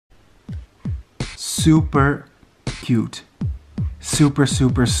super cute. Super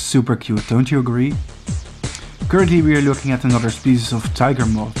cute, don't you agree? Currently we are looking at another species of tiger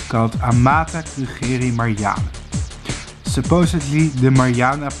moth called Amata kruegeri marjana. Supposedly the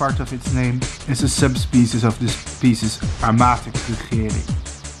marjana part of its name is a subspecies of this species Amata kruegeri.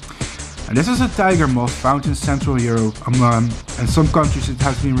 And this is a tiger moth found in Central Europe, and some countries it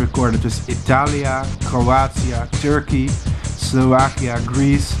has been recorded as Italia, Croatia, Turkey, Slovakia,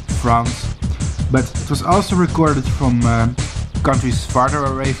 Greece, France. But it was also recorded from countries farther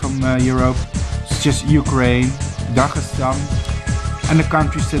away from Europe, such as Ukraine, Dagestan, and the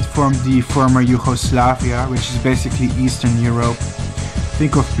countries that formed the former Yugoslavia, which is basically Eastern Europe.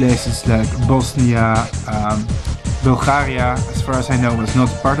 Think of places like Bosnia, Bulgaria, as far as I know, was not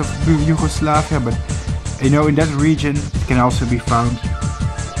part of Yugoslavia, but you know, in that region it can also be found.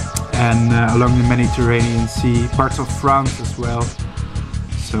 And along the Mediterranean Sea, parts of France as well.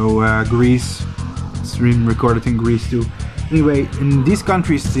 So Greece, it's been recorded in Greece too. Anyway, in these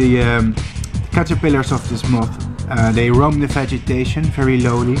countries the caterpillars of this moth, they roam the vegetation very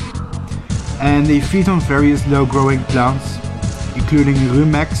lowly, and they feed on various low-growing plants, including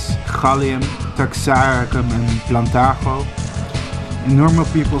rumex, gallium, taxaricum and plantago. In normal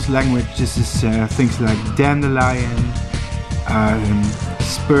people's language this is things like dandelion,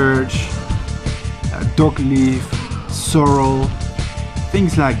 spurge, dogleaf, sorrel,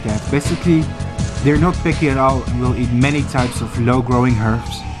 things like that. Basically they're not picky at all and will eat many types of low-growing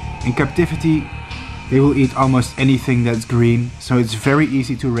herbs. In captivity they will eat almost anything that's green, so it's very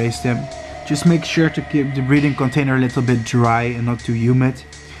easy to raise them. Just make sure to keep the breeding container a little bit dry and not too humid,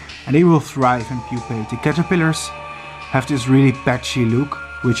 and they will thrive and pupate. The caterpillars have this really patchy look,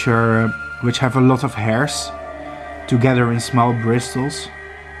 which have a lot of hairs together in small bristles.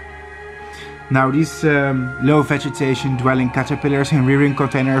 Now these low vegetation dwelling caterpillars in rearing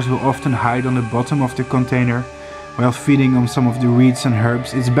containers will often hide on the bottom of the container while feeding on some of the weeds and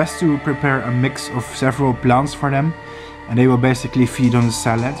herbs. It's best to prepare a mix of several plants for them, and they will basically feed on the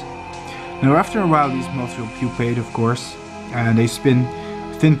salad. Now after a while these moths will pupate, of course, and they spin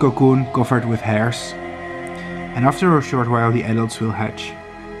a thin cocoon covered with hairs, and after a short while the adults will hatch.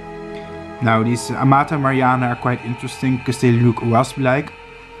 Now these Amata marjana are quite interesting because they look wasp-like,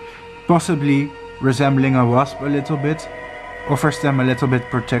 possibly resembling a wasp a little bit, offers them a little bit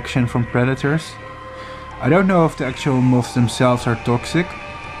protection from predators. I don't know if the actual moths themselves are toxic,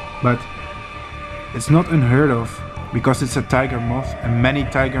 but it's not unheard of because it's a tiger moth, and many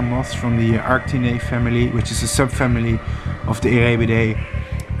tiger moths from the Arctinae family, which is a subfamily of the Erebidae,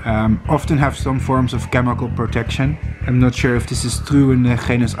 often have some forms of chemical protection. I'm not sure if this is true in the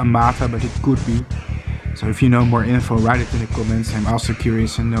genus Amata, but it could be. So if you know more info, write it in the comments. I'm also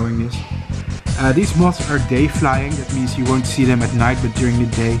curious in knowing this. These moths are day flying, that means you won't see them at night but during the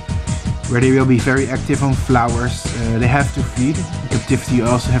day, where they will be very active on flowers. They have to feed. In captivity you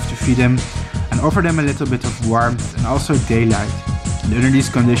also have to feed them and offer them a little bit of warmth and also daylight. And under these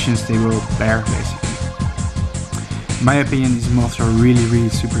conditions they will pair basically. In my opinion these moths are really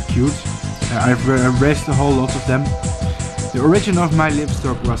super cute. I've raised a whole lot of them. The origin of my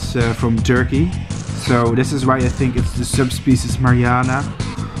livestock was from Turkey. So this is why I think it's the subspecies marjana,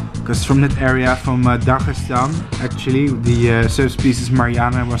 because from that area, from Dagestan, actually, the subspecies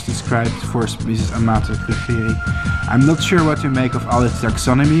marjana was described for species Amata kruegeri. I'm not sure what to make of all its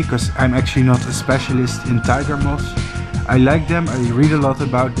taxonomy, because I'm actually not a specialist in tiger moths. I like them, I read a lot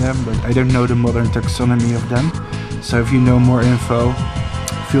about them, but I don't know the modern taxonomy of them. So if you know more info,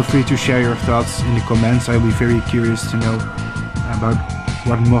 feel free to share your thoughts in the comments. I'll be very curious to know about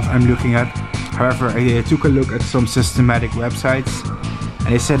what moth I'm looking at. However, I took a look at some systematic websites,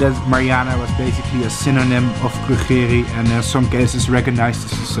 and they said that marjana was basically a synonym of kruegeri and in some cases recognized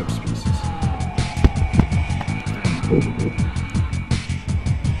as a subspecies.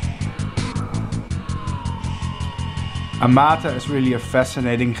 Amata is really a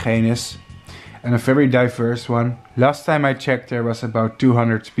fascinating genus and a very diverse one. Last time I checked there was about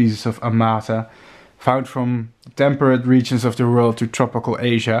 200 species of Amata found from temperate regions of the world to tropical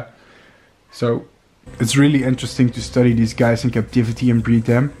Asia. So it's really interesting to study these guys in captivity and breed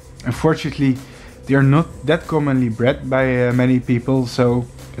them. Unfortunately, they are not that commonly bred by many people, so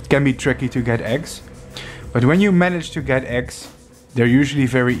it can be tricky to get eggs. But when you manage to get eggs, they're usually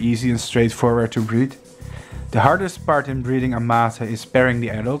very easy and straightforward to breed. The hardest part in breeding Amata is pairing the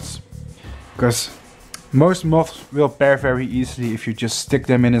adults, because most moths will pair very easily if you just stick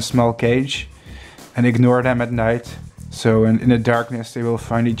them in a small cage and ignore them at night. So in the darkness they will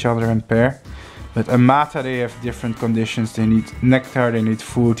find each other and pair. But Amata, they have different conditions. They need nectar, they need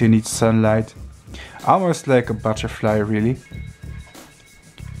food, they need sunlight. Almost like a butterfly really.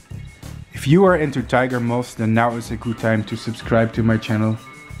 If you are into tiger moths, then now is a good time to subscribe to my channel.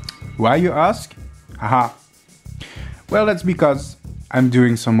 Why, you ask? Haha. Well, that's because I'm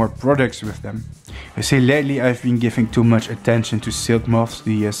doing some more products with them. You see, lately I've been giving too much attention to silk moths,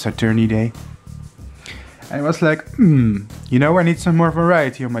 the Saturnidae. And I was like, you know, I need some more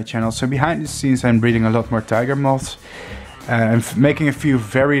variety on my channel. So behind the scenes I'm breeding a lot more tiger moths. I'm making a few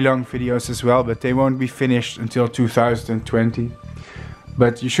very long videos as well, but they won't be finished until 2020.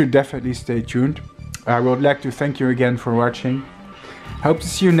 But you should definitely stay tuned. I would like to thank you again for watching. Hope to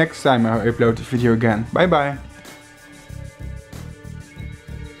see you next time I upload the video again. Bye bye.